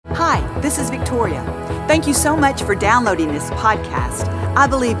This is Victoria. Thank you so much for downloading this podcast. I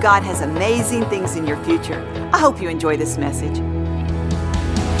believe God has amazing things in your future. I hope you enjoy this message.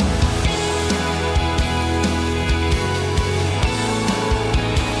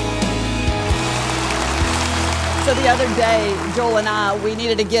 So the other day, Joel and I, we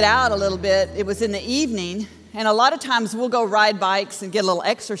needed to get out a little bit. It was in the evening, and a lot of times we'll go ride bikes and get a little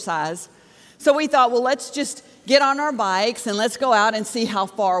exercise. So we thought, well, let's just get on our bikes and let's go out and see how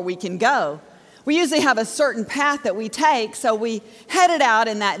far we can go. We usually have a certain path that we take, so we headed out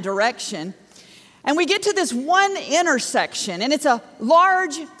in that direction. And we get to this one intersection, and it's a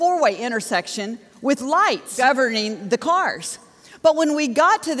large four-way intersection with lights governing the cars. But when we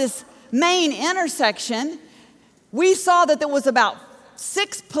got to this main intersection, we saw that there was about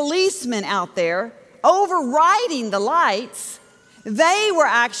 6 policemen out there overriding the lights. They were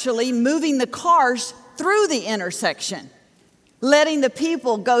actually moving the cars through the intersection, letting the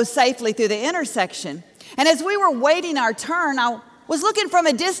people go safely through the intersection. And as we were waiting our turn, I was looking from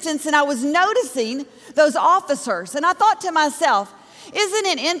a distance and I was noticing those officers. And I thought to myself, isn't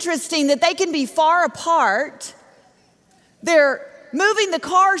it interesting that they can be far apart? They're moving the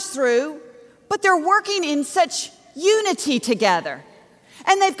cars through, but they're working in such unity together.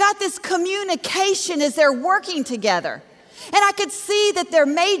 And they've got this communication as they're working together. And I could see that their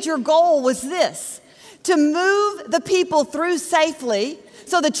major goal was this: to move the people through safely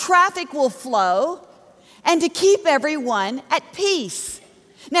so the traffic will flow and to keep everyone at peace.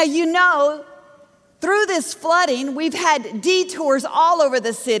 Now, you know, through this flooding, we've had detours all over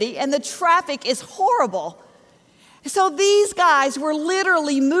the city and the traffic is horrible. So these guys were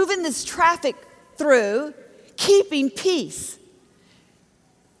literally moving this traffic through, keeping peace.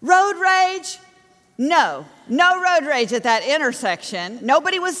 Road rage? No road rage at that intersection.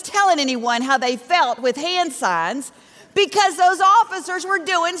 Nobody was telling anyone how they felt with hand signs because those officers were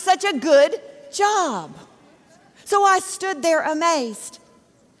doing such a good job. So I stood there amazed,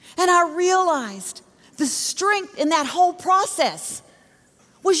 and I realized the strength in that whole process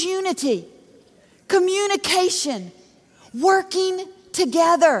was unity, communication, working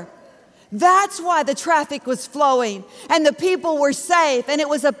together. That's why the traffic was flowing and the people were safe and it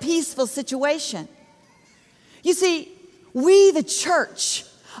was a peaceful situation. You see, we, the church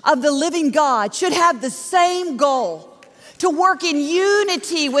of the living God, should have the same goal: to work in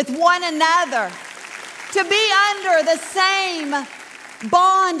unity with one another, to be under the same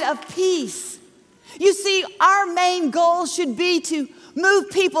bond of peace. You see, our main goal should be to move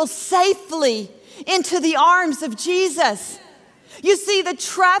people safely into the arms of Jesus. You see, the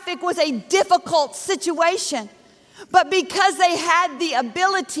traffic was a difficult situation, but because they had the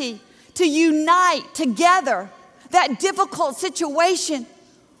ability to unite together, that difficult situation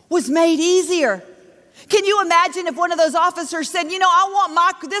was made easier. Can you imagine if one of those officers said, I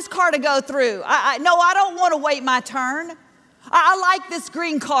want this car to go through. I don't want to wait my turn. I like this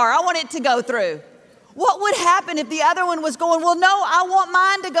green car. I want it to go through. What would happen if the other one was going, well, no, I want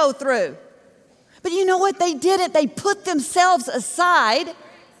mine to go through? But you know what? They didn't. They put themselves aside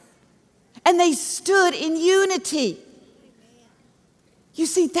and they stood in unity. You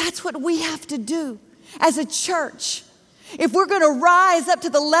see, that's what we have to do as a church. If we're going to rise up to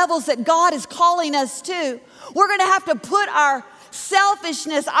the levels that God is calling us to, we're going to have to put our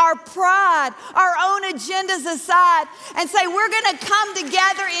selfishness, our pride, our own agendas aside and say we're going to come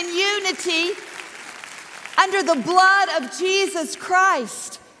together in unity under the blood of Jesus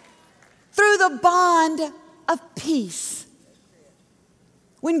Christ through the bond of peace.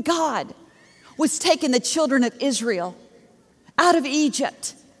 When God was taking the children of Israel out of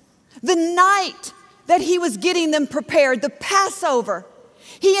Egypt, the night that he was getting them prepared, the Passover,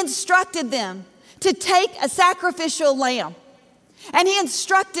 he instructed them to take a sacrificial lamb. And he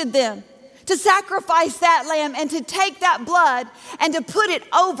instructed them to sacrifice that lamb and to take that blood and to put it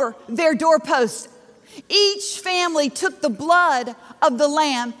over their doorposts. Each family took the blood of the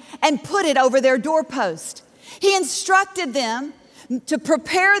lamb and put it over their doorpost. He instructed them to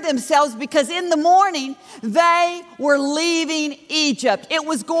prepare themselves because in the morning they were leaving Egypt. It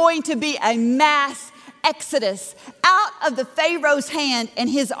was going to be a mass exodus out of the Pharaoh's hand and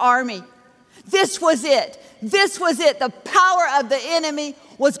his army. This was it. This was it. The power of the enemy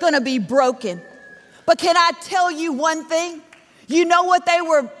was going to be broken. But can I tell you one thing? You know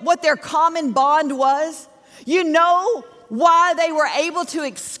what their common bond was? You know why they were able to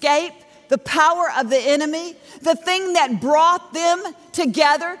escape the power of the enemy? The thing that brought them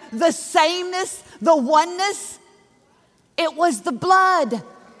together, the sameness, the oneness, it was the blood.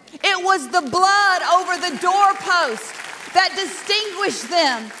 It was the blood over the doorpost that distinguished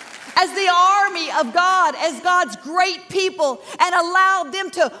them. as the army of God, as God's great people, and allowed them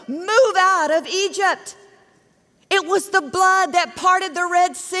to move out of Egypt. It was the blood that parted the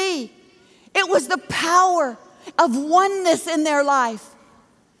Red Sea. It was the power of oneness in their life.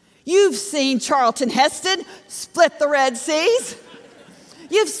 You've seen Charlton Heston split the Red Seas.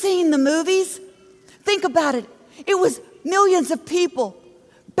 You've seen the movies. Think about it. It was millions of people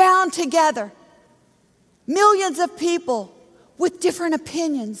bound together. Millions of people with different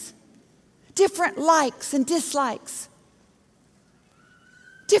opinions, different likes and dislikes,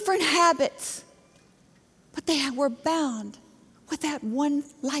 different habits. But they were bound with that one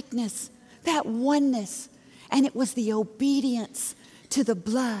likeness, that oneness. And it was the obedience to the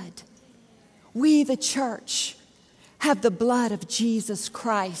blood. We, the church, have the blood of Jesus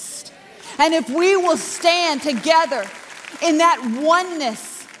Christ. And if we will stand together in that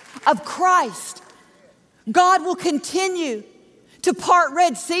oneness of Christ, God will continue to part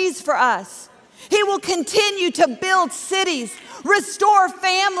Red Seas for us. He will continue to build cities, restore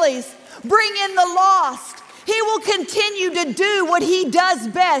families, bring in the lost. He will continue to do what he does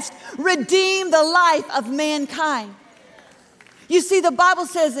best, redeem the life of mankind. You see, the Bible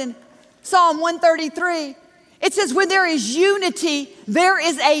says in Psalm 133, it says, when there is unity, there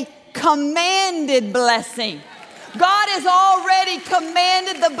is a commanded blessing. God has already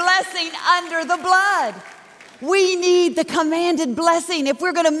commanded the blessing under the blood. We need the commanded blessing if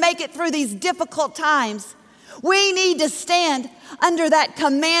we're going to make it through these difficult times. We need to stand under that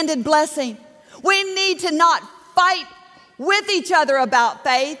commanded blessing. We need to not fight with each other about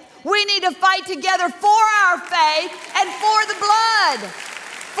faith. We need to fight together for our faith and for the blood.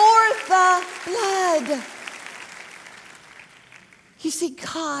 For the blood. You see,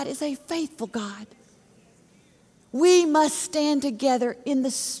 God is a faithful God. We must stand together in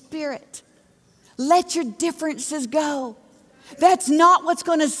the Spirit. Let your differences go. That's not what's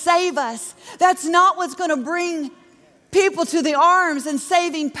going to save us. That's not what's going to bring people to the arms and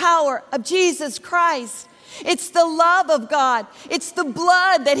saving power of Jesus Christ. It's the love of God. It's the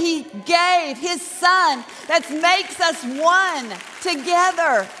blood that he gave, his son, that makes us one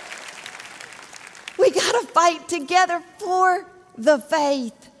together. We got to fight together for the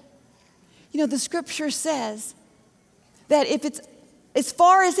faith. You know, the scripture says that if it's as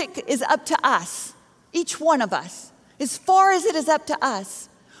far as it is up to us, each one of us, as far as it is up to us,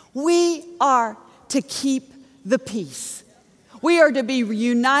 we are to keep the peace. We are to be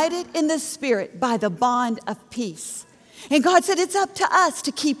united in the Spirit by the bond of peace. And God said it's up to us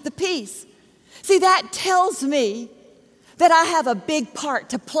to keep the peace. See, that tells me that I have a big part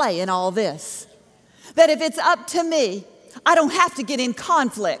to play in all this. That if it's up to me, I don't have to get in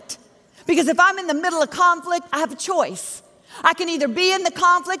conflict. Because if I'm in the middle of conflict, I have a choice. I can either be in the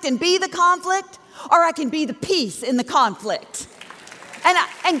conflict and be the conflict, or I can be the peace in the conflict.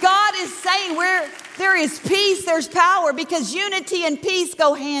 And God is saying where there is peace, there's power, because unity and peace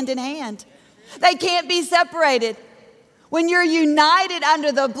go hand in hand. They can't be separated. When you're united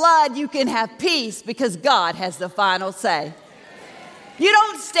under the blood, you can have peace because God has the final say. You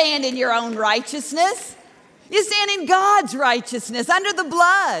don't stand in your own righteousness. You stand in God's righteousness under the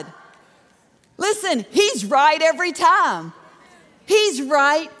blood. Listen, he's right every time. He's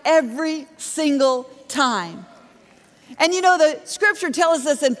right every single time. And you know, the scripture tells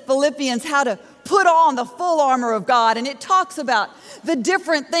us in Philippians how to put on the full armor of God. And it talks about the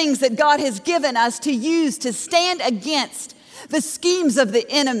different things that God has given us to use to stand against the schemes of the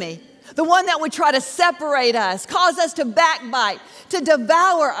enemy. The one that would try to separate us, cause us to backbite, to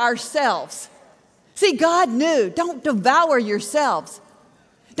devour ourselves. See, God knew, don't devour yourselves.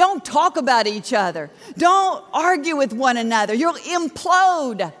 Don't talk about each other. Don't argue with one another. You'll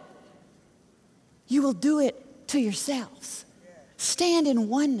implode. You will do it to yourselves. Stand in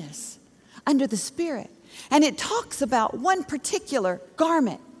oneness under the Spirit. And it talks about one particular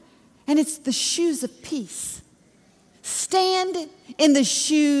garment, and it's the shoes of peace. Stand in the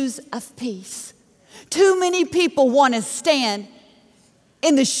shoes of peace. Too many people want to stand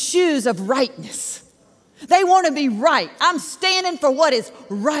in the shoes of rightness. They want to be right. I'm standing for what is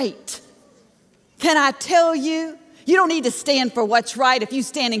right. Can I tell you, you don't need to stand for what's right if you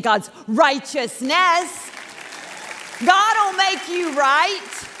stand in God's righteousness. God will make you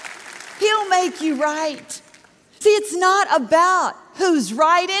right. He'll make you right. See, it's not about who's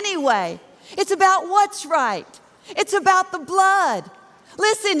right anyway. It's about what's right. It's about the blood.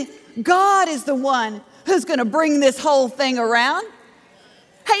 Listen, God is the one who's going to bring this whole thing around.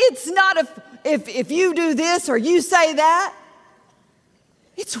 Hey, it's not if you do this or you say that.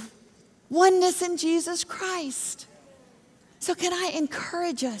 It's oneness in Jesus Christ. So can I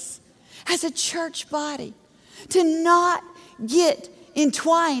encourage us as a church body to not get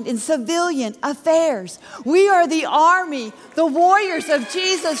entwined in civilian affairs. We are the army, the warriors of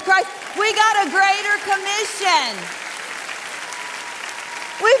Jesus Christ. We got a greater commission.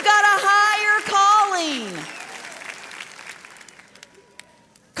 We've got a higher calling.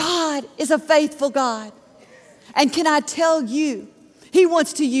 God is a faithful God. And can I tell you, He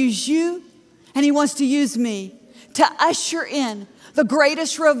wants to use you and He wants to use me to usher in the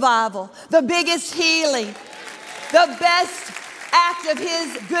greatest revival, the biggest healing, the best act of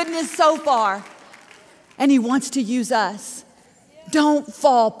His goodness so far. And He wants to use us. Don't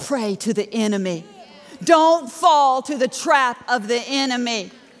fall prey to the enemy. Don't fall to the trap of the enemy.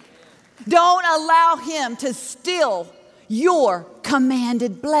 Don't allow him to steal your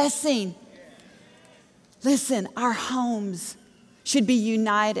commanded blessing. Listen, our homes should be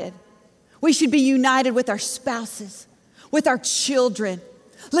united. We should be united with our spouses, with our children.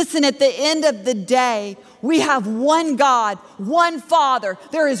 Listen, at the end of the day, we have one God, one Father.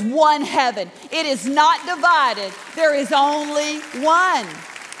 There is one heaven. It is not divided. There is only one.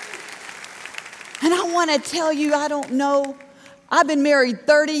 And I want to tell you, I don't know. I've been married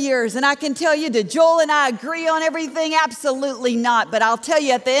 30 years, and I can tell you, did Joel and I agree on everything? Absolutely not. But I'll tell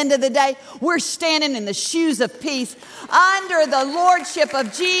you, at the end of the day, we're standing in the shoes of peace under the lordship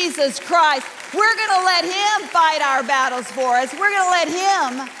of Jesus Christ. We're going to let Him fight our battles for us. We're going to let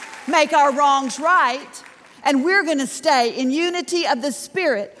Him make our wrongs right. And we're going to stay in unity of the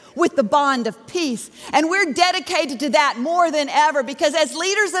Spirit with the bond of peace. And we're dedicated to that more than ever, because as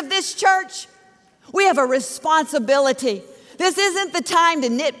leaders of this church, we have a responsibility. This isn't the time to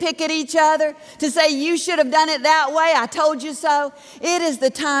nitpick at each other, to say you should have done it that way, I told you so. It is the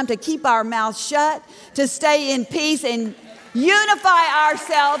time to keep our mouths shut, to stay in peace and unify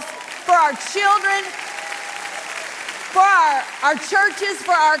ourselves for our children, for our churches,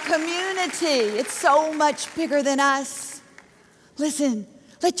 for our community. It's so much bigger than us. Listen,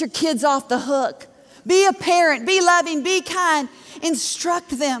 let your kids off the hook. Be a parent, be loving, be kind,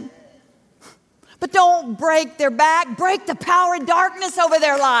 instruct them. But don't break their back. Break the power of darkness over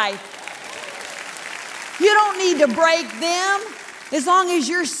their life. You don't need to break them. As long as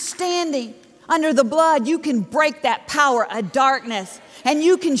you're standing under the blood, you can break that power of darkness. And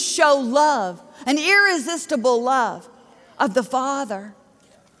you can show love, an irresistible love of the Father.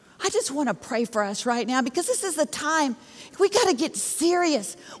 I just want to pray for us right now, because this is the time we got to get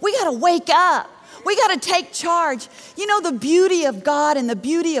serious. We got to wake up. We got to take charge. You know, the beauty of God and the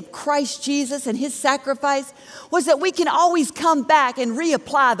beauty of Christ Jesus and His sacrifice was that we can always come back and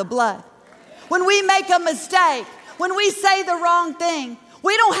reapply the blood. When we make a mistake, when we say the wrong thing,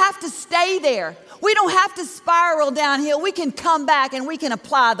 we don't have to stay there. We don't have to spiral downhill. We can come back and we can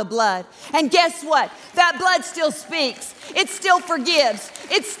apply the blood. And guess what? That blood still speaks. It still forgives.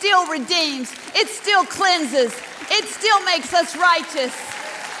 It still redeems. It still cleanses. It still makes us righteous.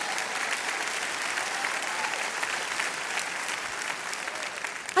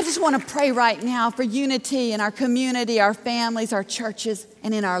 I just want to pray right now for unity in our community, our families, our churches,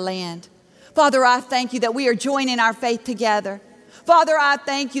 and in our land. Father, I thank you that we are joining our faith together. Father, I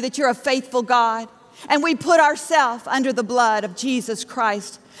thank you that you're a faithful God, and we put ourselves under the blood of Jesus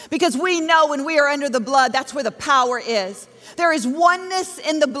Christ, because we know when we are under the blood, that's where the power is. There is oneness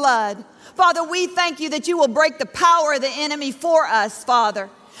in the blood. Father, we thank you that you will break the power of the enemy for us, Father,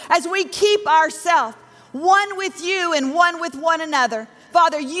 as we keep ourselves one with you and one with one another.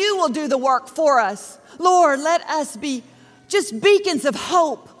 Father, you will do the work for us. Lord, let us be just beacons of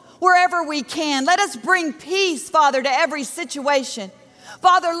hope wherever we can. Let us bring peace, Father, to every situation.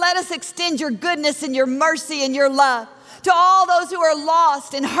 Father, let us extend your goodness and your mercy and your love to all those who are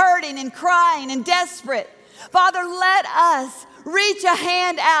lost and hurting and crying and desperate. Father, let us reach a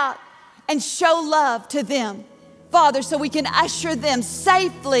hand out and show love to them, Father, so we can usher them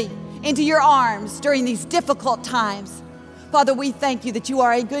safely into your arms during these difficult times. Father, we thank you that you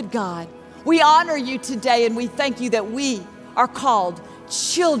are a good God. We honor you today, and we thank you that we are called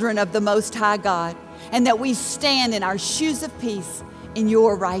children of the Most High God, and that we stand in our shoes of peace in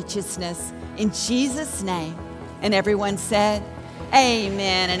your righteousness. In Jesus' name. And everyone said,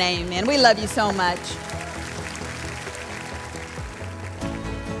 amen and amen. We love you so much.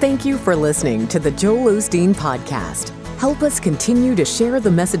 Thank you for listening to the Joel Osteen Podcast. Help us continue to share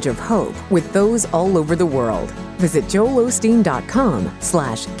the message of hope with those all over the world. Visit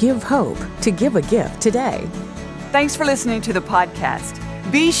joelosteen.com/give hope to give a gift today. Thanks for listening to the podcast.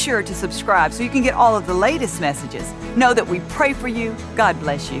 Be sure to subscribe so you can get all of the latest messages. Know that we pray for you. God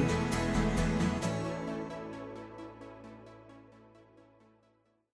bless you.